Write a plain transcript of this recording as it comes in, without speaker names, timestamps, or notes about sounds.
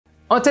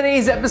On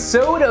today's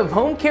episode of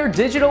Home Care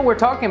Digital, we're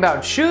talking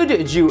about should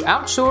you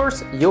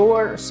outsource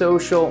your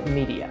social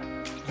media?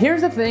 Here's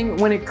the thing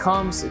when it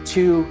comes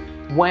to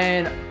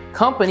when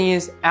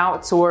companies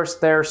outsource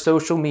their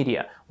social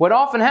media. What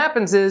often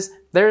happens is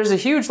there's a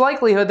huge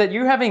likelihood that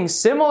you're having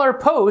similar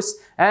posts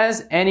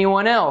as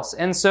anyone else.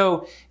 And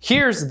so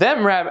here's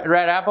them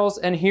red apples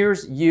and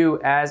here's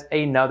you as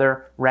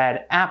another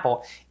red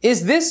apple.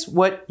 Is this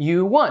what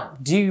you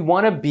want? Do you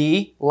want to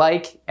be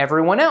like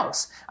everyone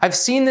else? I've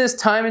seen this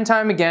time and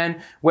time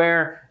again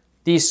where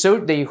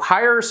they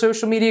hire a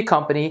social media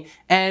company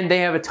and they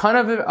have a ton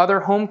of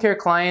other home care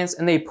clients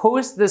and they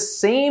post the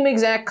same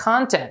exact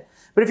content.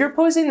 But if you're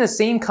posting the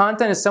same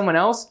content as someone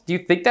else, do you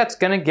think that's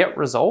going to get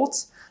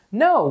results?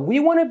 No, we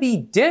want to be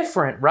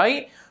different,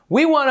 right?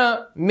 We want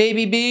to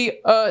maybe be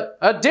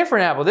a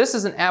different apple. This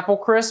is an apple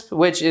crisp,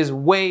 which is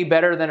way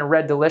better than a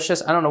red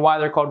delicious. I don't know why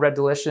they're called red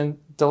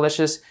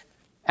delicious.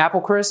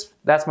 Apple crisp,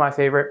 that's my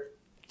favorite.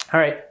 All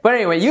right, but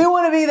anyway, you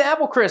want to be the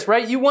apple crisp,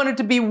 right? You want it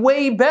to be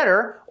way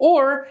better,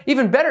 or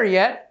even better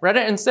yet, right?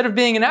 Instead of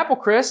being an apple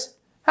crisp,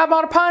 how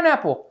about a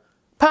pineapple?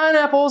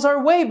 Pineapples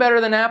are way better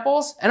than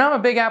apples, and I'm a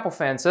big apple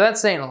fan, so that's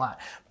saying a lot.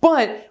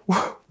 But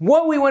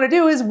what we want to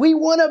do is we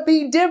want to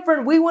be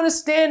different. We want to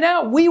stand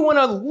out. We want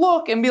to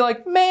look and be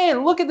like,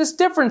 man, look at this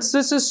difference.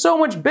 This is so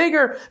much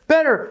bigger,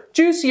 better,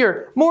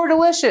 juicier, more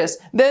delicious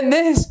than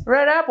this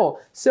red apple.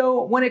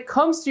 So when it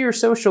comes to your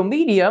social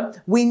media,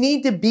 we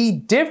need to be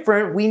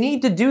different. We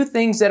need to do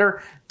things that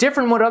are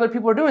different than what other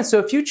people are doing. So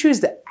if you choose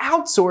to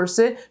outsource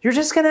it, you're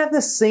just going to have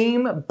the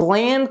same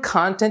bland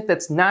content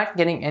that's not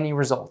getting any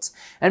results.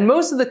 And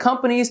most of the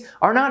companies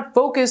are not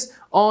focused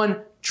on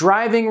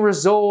driving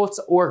results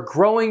or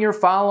growing your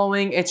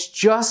following. It's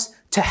just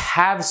to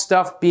have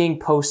stuff being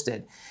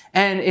posted.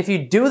 And if you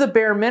do the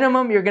bare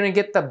minimum, you're going to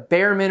get the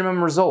bare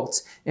minimum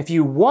results. If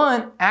you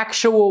want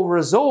actual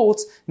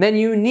results, then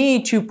you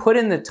need to put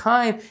in the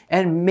time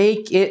and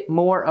make it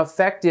more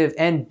effective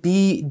and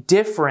be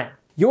different.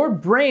 Your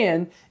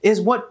brand is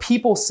what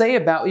people say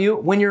about you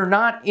when you're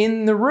not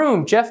in the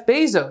room. Jeff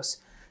Bezos.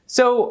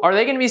 So are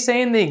they going to be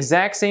saying the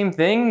exact same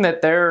thing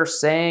that they're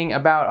saying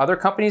about other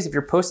companies if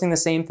you're posting the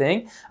same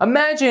thing?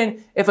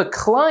 Imagine if a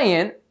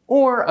client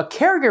or a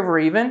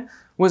caregiver even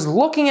was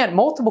looking at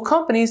multiple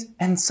companies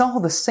and saw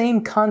the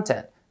same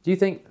content. Do you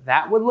think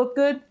that would look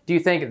good? Do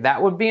you think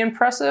that would be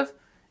impressive?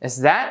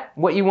 Is that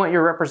what you want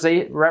your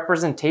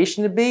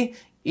representation to be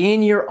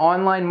in your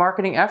online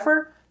marketing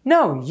effort?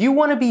 No, you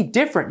want to be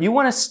different. You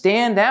want to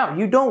stand out.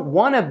 You don't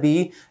want to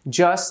be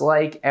just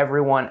like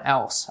everyone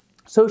else.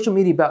 Social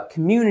media about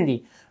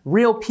community,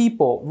 real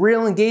people,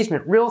 real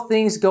engagement, real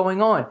things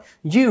going on.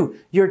 You,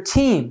 your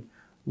team,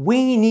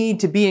 we need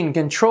to be in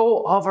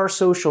control of our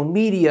social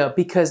media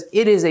because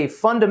it is a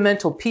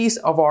fundamental piece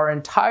of our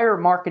entire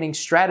marketing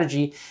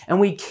strategy and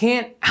we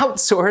can't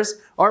outsource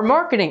our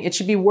marketing. It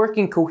should be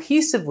working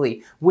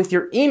cohesively with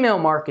your email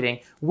marketing,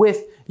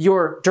 with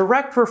your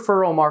direct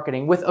referral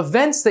marketing, with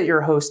events that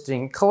you're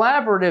hosting,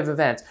 collaborative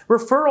events,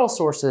 referral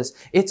sources.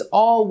 It's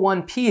all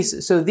one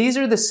piece. So these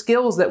are the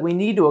skills that we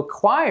need to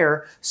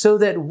acquire so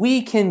that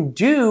we can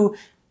do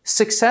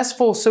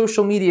successful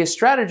social media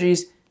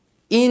strategies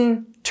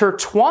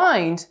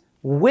intertwined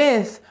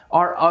with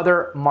our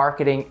other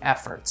marketing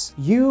efforts.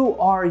 You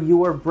are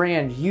your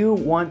brand. You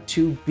want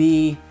to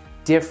be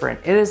different.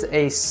 It is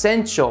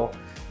essential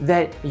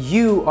that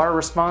you are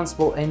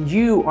responsible and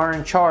you are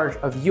in charge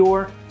of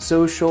your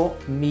social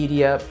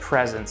media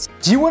presence.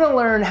 Do you want to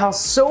learn how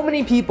so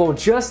many people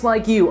just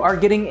like you are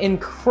getting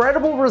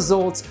incredible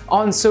results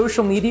on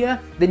social media?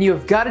 Then you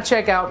have got to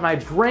check out my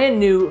brand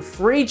new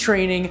free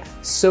training,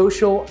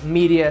 Social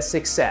Media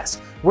Success,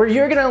 where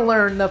you're going to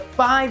learn the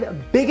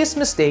 5 biggest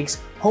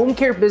mistakes home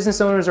care business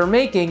owners are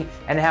making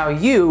and how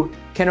you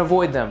can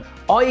avoid them.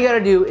 All you got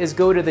to do is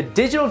go to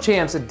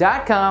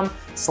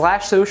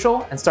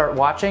thedigitalchamps.com/social and start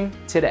watching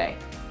today.